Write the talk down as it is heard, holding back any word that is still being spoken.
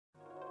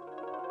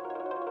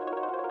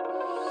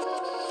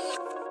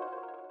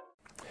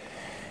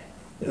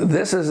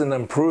This is an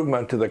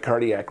improvement to the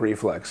cardiac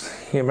reflex.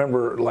 You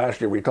remember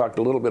last year we talked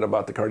a little bit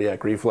about the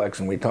cardiac reflex,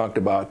 and we talked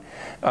about,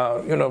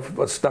 if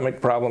a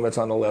stomach problem, it's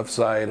on the left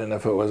side, and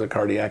if it was a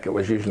cardiac, it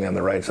was usually on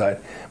the right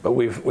side. But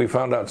we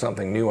found out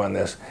something new on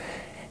this.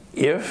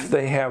 If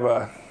they have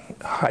a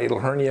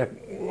hiatal hernia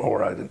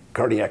or a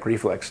cardiac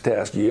reflex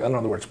test, in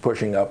other words,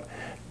 pushing up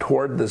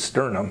toward the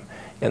sternum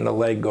and the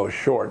leg goes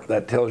short,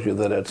 that tells you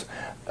that it's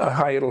a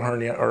hiatal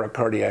hernia or a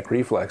cardiac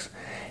reflex.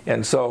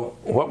 And so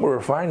what we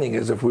were finding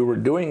is if we were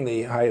doing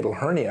the hiatal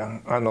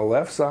hernia on the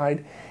left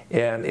side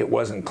and it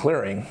wasn't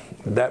clearing,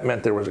 that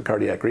meant there was a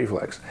cardiac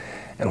reflex.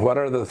 And what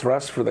are the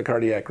thrusts for the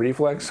cardiac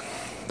reflex?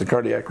 The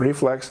cardiac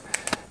reflex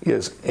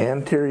is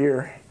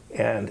anterior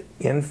and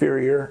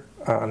inferior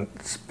on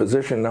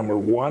position number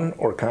 1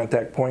 or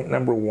contact point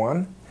number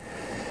 1,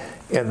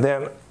 and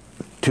then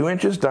 2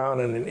 inches down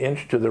and 1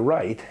 inch to the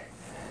right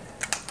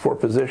for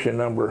position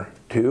number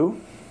 2,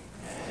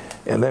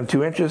 and then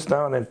 2 inches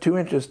down and 2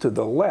 inches to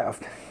the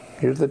left.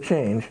 Here's the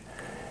change,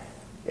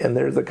 and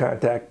there's the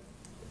contact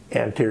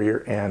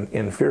anterior and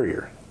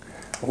inferior.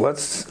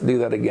 Let's do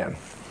that again.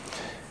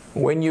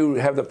 When you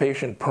have the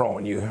patient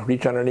prone, you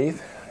reach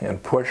underneath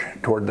and push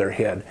toward their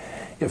head.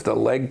 If the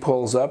leg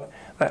pulls up,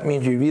 that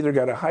means you've either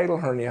got a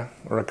hiatal hernia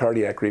or a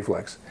cardiac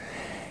reflex.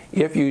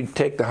 If you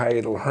take the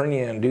hiatal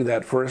hernia and do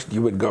that first,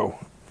 you would go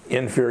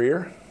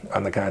inferior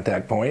on the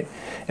contact point,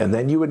 and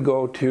then you would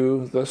go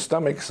to the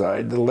stomach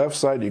side, the left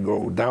side. You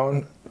go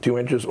down 2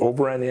 inches,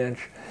 over 1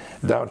 inch,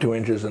 down 2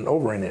 inches, and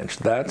over 1 inch.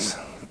 That's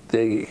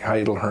the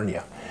hiatal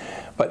hernia.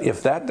 But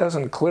if that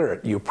doesn't clear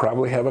it, you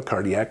probably have a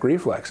cardiac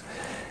reflex.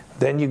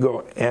 Then you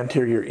go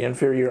anterior,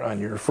 inferior on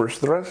your first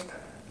thrust.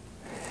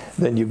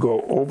 Then you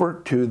go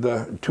over to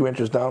the 2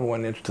 inches down,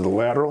 1 inch to the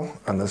lateral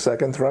on the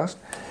second thrust.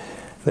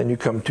 Then you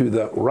come to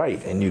the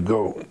right and you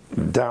go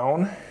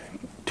down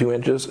 2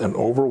 inches and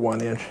over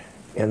 1 inch,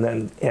 and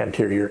then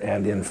anterior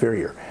and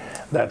inferior.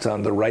 That's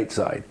on the right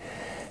side.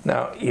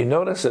 Now you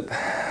notice that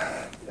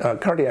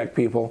cardiac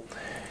people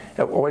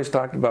have always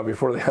talked about,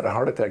 before they had a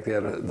heart attack, they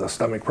had the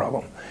stomach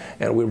problem.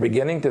 And we're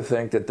beginning to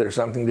think that there's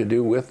something to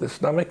do with the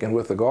stomach and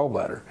with the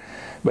gallbladder.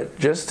 But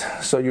just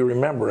so you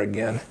remember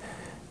again,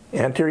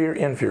 anterior,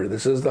 inferior,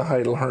 this is the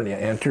hiatal hernia.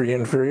 Anterior,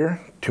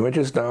 inferior, 2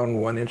 inches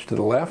down, 1 inch to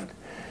the left,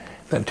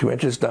 then 2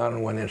 inches down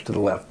and 1 inch to the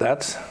left.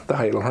 That's the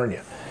hiatal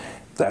hernia.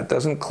 If that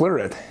doesn't clear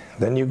it,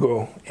 then you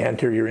go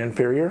anterior,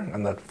 inferior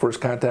on the first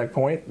contact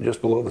point,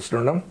 just below the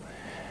sternum.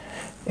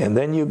 And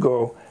then you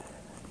go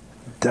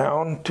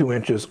down 2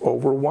 inches,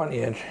 over 1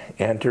 inch,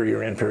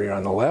 anterior, inferior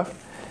on the left,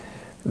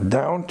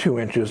 down 2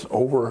 inches,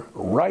 over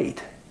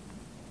right,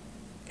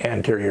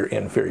 anterior,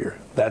 inferior.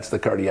 That's the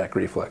cardiac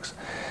reflex.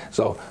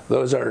 So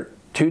those are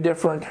two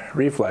different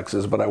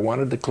reflexes, but I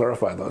wanted to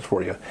clarify those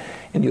for you.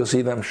 And you'll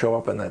see them show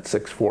up in that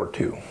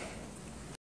 642.